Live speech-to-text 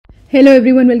Hello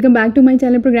everyone, welcome back to my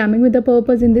channel Programming with a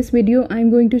Purpose. In this video, I'm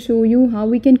going to show you how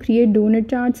we can create donut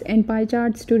charts and pie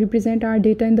charts to represent our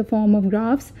data in the form of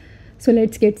graphs. So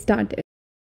let's get started.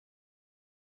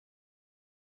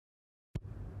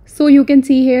 So you can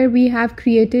see here we have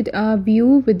created a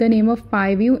view with the name of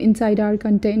pie view inside our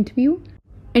content view.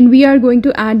 And we are going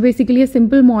to add basically a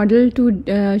simple model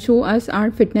to show us our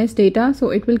fitness data. So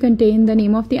it will contain the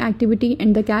name of the activity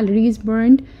and the calories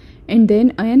burned and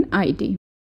then an ID.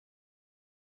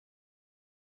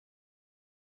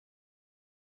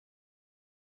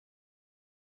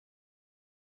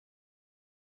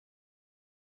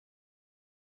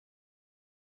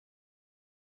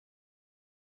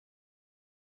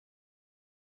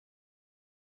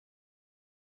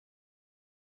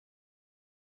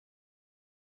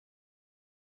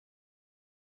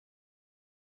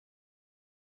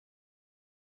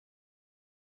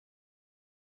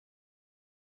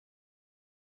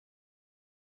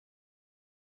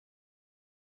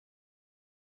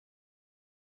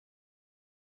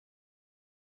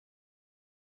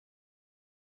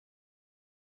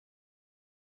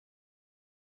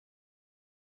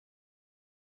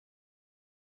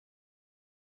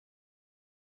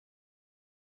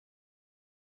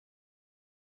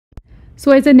 So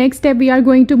as a next step, we are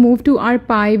going to move to our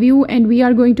pie view and we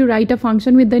are going to write a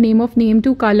function with the name of name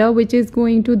to color, which is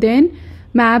going to then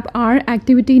map our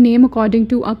activity name according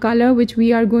to a color, which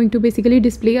we are going to basically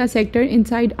display a sector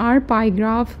inside our pie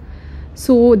graph.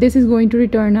 So this is going to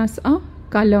return us a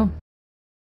color.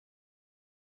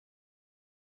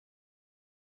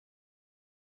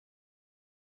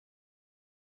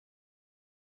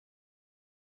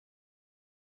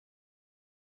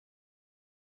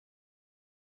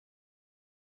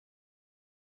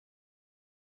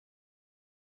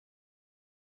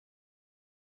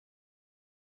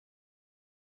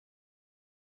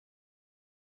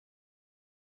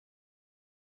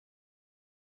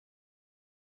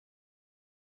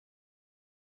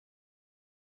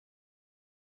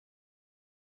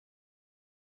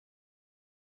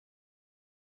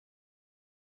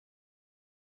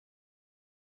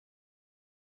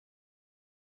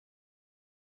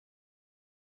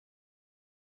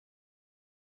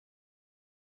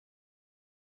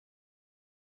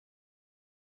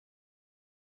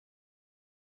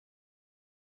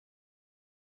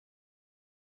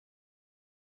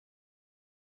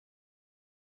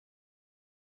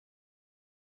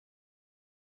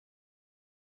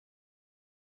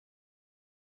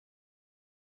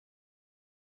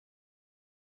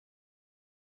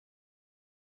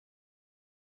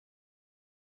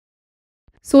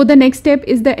 So the next step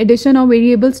is the addition of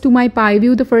variables to my pie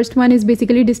view. The first one is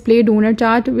basically display donut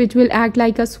chart, which will act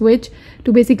like a switch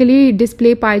to basically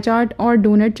display pie chart or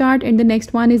donut chart. And the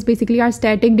next one is basically our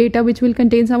static data, which will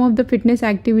contain some of the fitness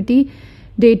activity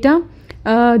data.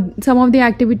 Some of the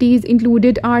activities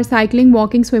included are cycling,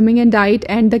 walking, swimming, and diet,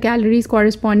 and the calories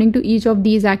corresponding to each of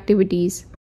these activities.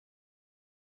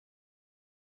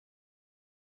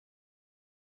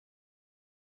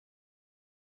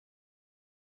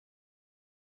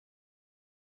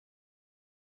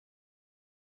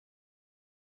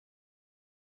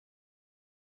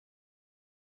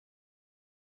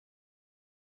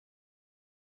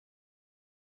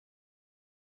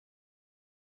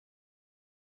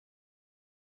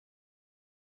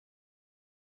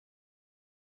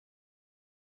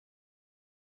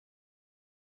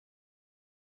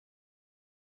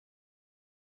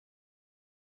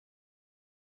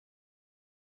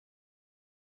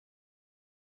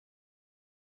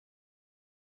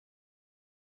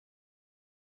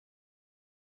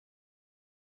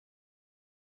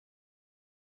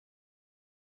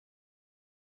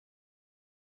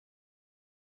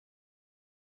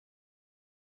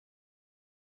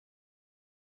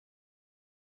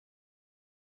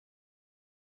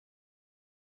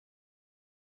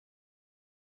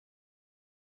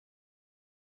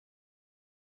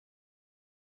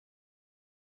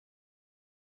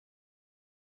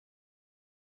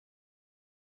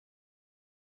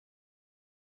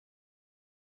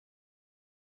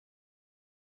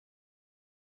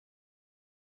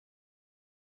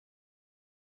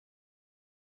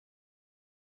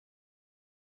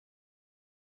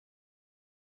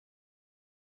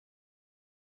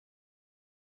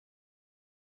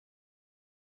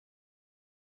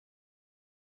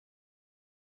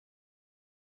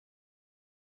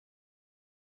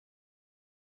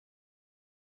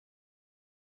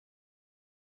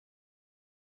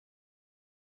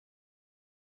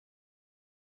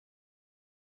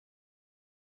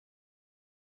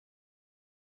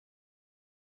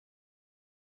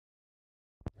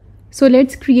 So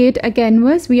let's create a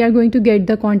canvas. We are going to get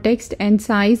the context and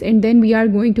size, and then we are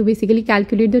going to basically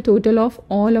calculate the total of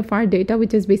all of our data,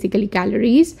 which is basically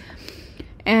calories.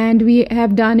 And we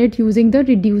have done it using the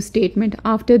reduce statement.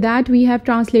 After that, we have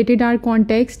translated our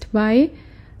context by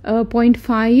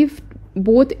 0.5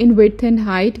 both in width and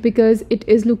height, because it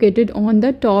is located on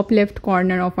the top left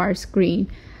corner of our screen.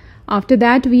 After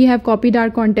that, we have copied our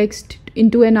context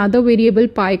into another variable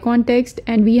pi context,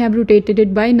 and we have rotated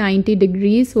it by 90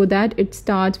 degrees so that it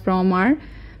starts from our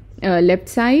left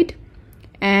side.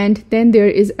 And then there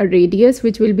is a radius,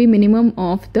 which will be minimum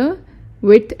of the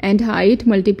width and height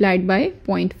multiplied by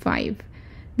 0.5.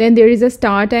 Then there is a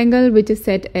start angle, which is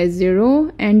set as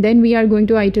 0, and then we are going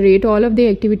to iterate all of the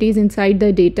activities inside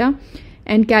the data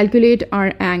and calculate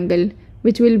our angle,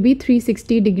 which will be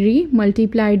 360 degree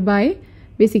multiplied by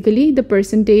basically the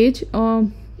percentage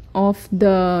of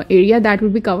the area that will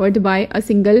be covered by a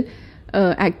single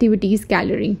activity's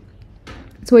calorie.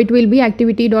 So it will be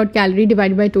activity.calorie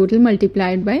divided by total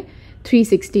multiplied by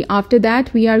 360. After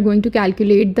that, we are going to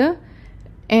calculate the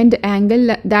end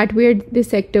angle, that where this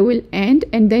sector will end,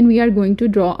 and then we are going to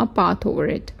draw a path over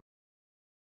it.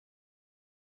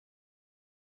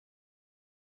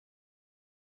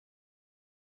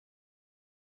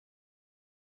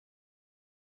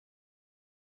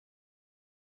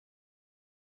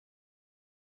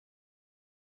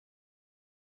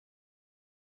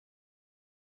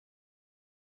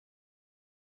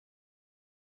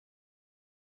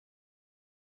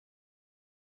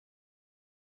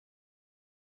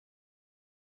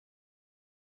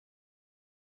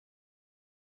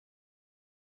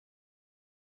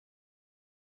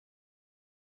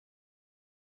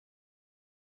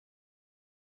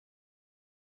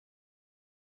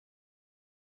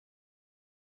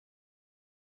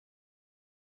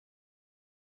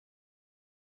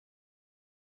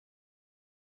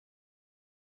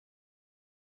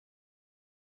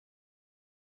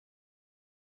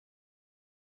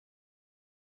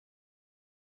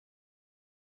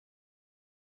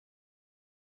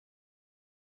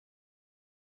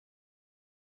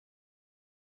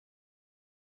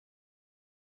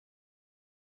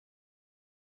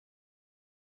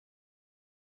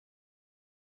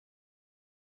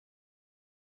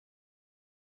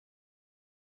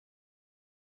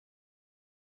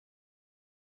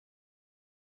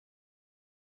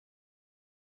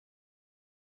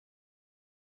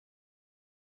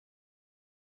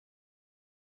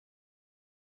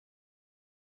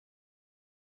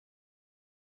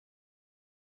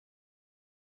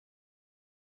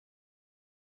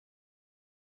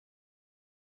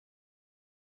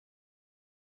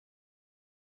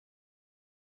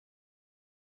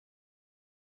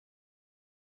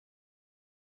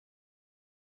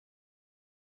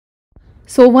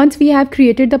 So once we have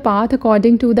created the path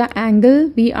according to the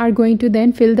angle, we are going to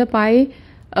then fill the pi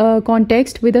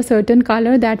context with a certain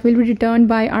color that will be returned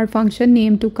by our function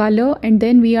name to color, and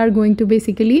then we are going to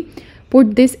basically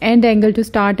put this end angle to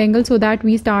start angle so that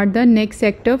we start the next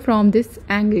sector from this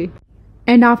angle.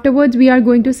 And afterwards, we are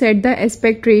going to set the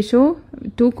aspect ratio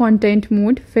to content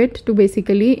mode fit to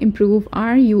basically improve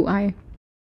our UI.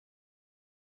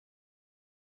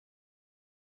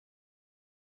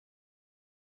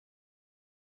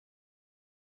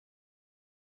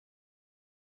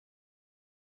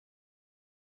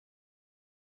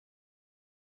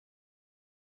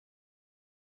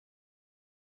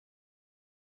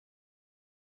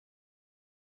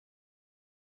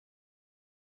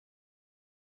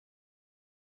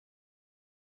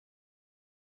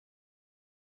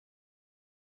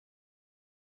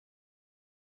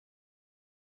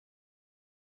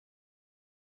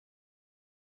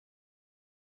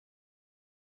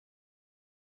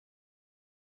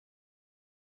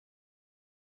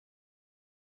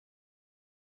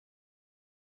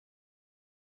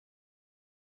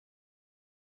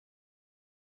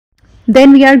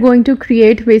 Then we are going to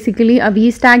create basically a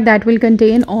V stack that will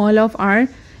contain all of our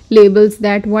labels,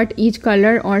 that what each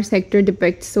color or sector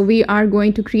depicts. So we are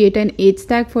going to create an H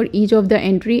stack for each of the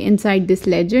entry inside this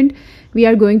legend. We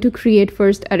are going to create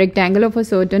first a rectangle of a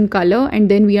certain color, and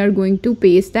then we are going to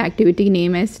paste the activity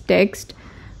name as text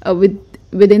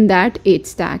within that H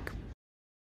stack.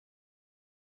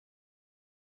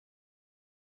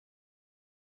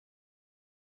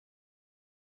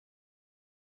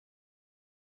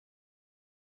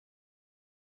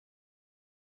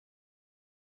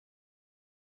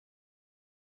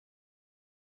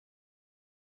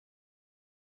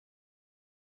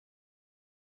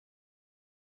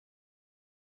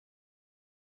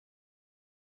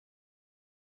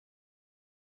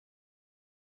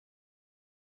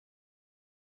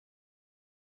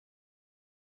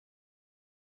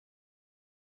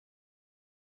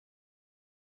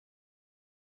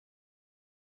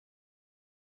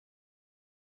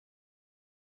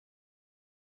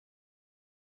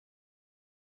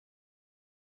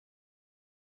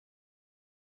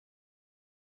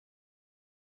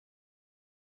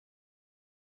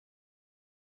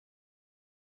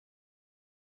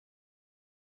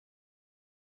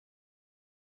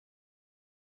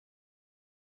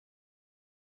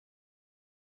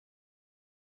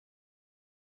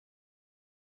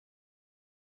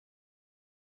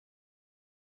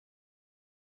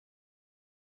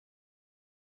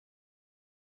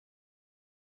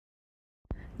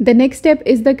 The next step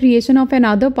is the creation of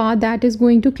another path that is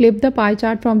going to clip the pie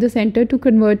chart from the center to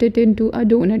convert it into a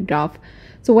donut graph.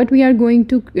 So what we are going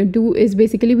to do is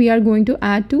basically we are going to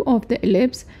add 2 of the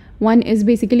ellipse. One is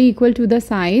basically equal to the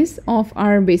size of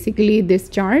our basically this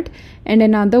chart, and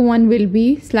another one will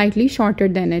be slightly shorter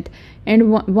than it.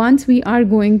 And once we are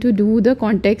going to do the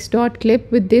context dot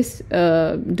clip with this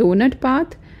donut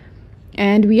path,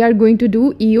 and we are going to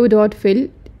do eo dot fill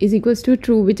is equals to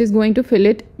true, which is going to fill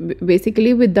it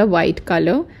basically with the white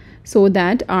color, so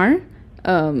that our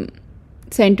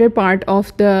center part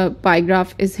of the pie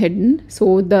graph is hidden,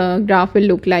 so the graph will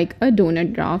look like a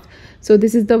donut graph. So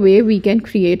this is the way we can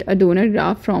create a donut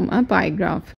graph from a pie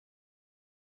graph.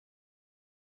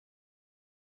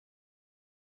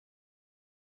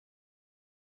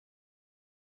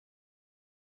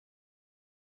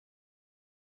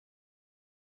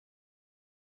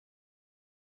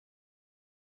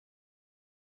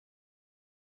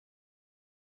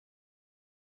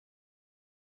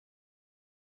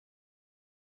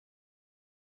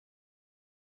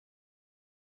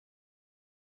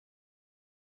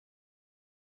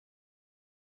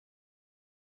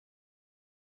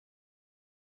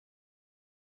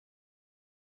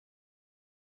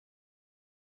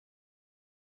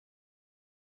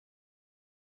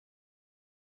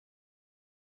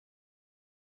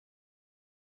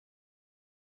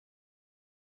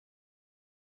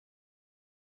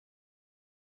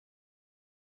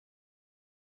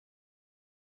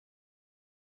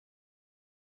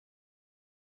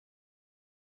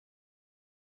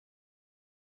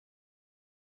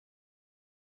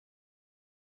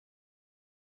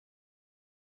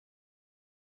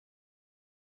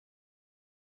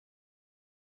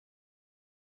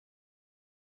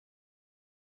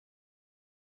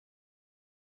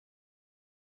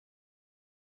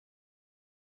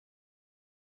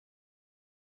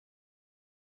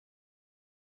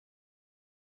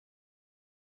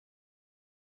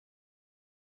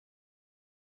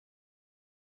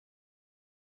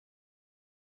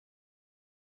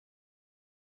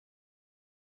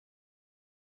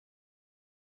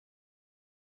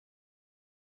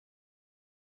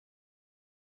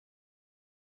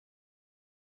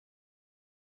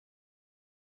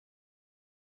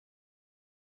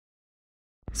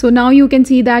 So now you can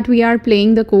see that we are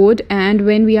playing the code, and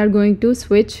when we are going to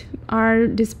switch our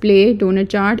display donut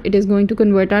chart, it is going to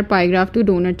convert our pie graph to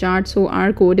donut chart. So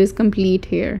our code is complete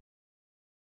here.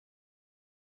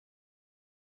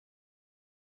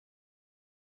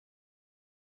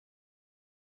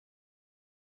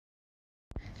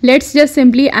 Let's just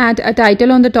simply add a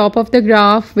title on the top of the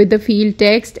graph with the field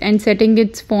text and setting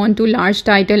its font to large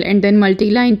title and then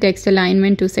multi-line text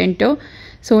alignment to center.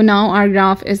 So now our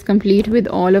graph is complete with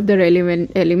all of the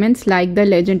relevant elements, like the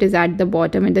legend is at the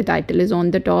bottom and the title is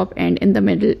on the top, and in the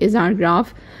middle is our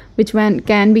graph, which one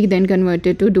can be then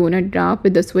converted to donut graph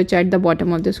with the switch at the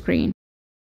bottom of the screen.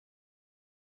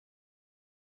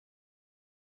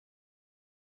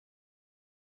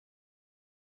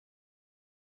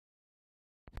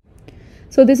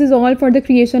 So this is all for the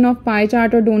creation of pie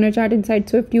chart or donut chart inside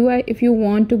SwiftUI. If you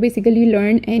want to basically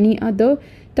learn any other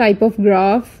type of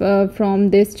graph from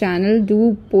this channel,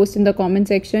 do post in the comment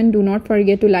section. Do not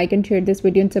forget to like and share this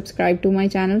video and subscribe to my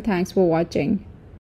channel. Thanks for watching.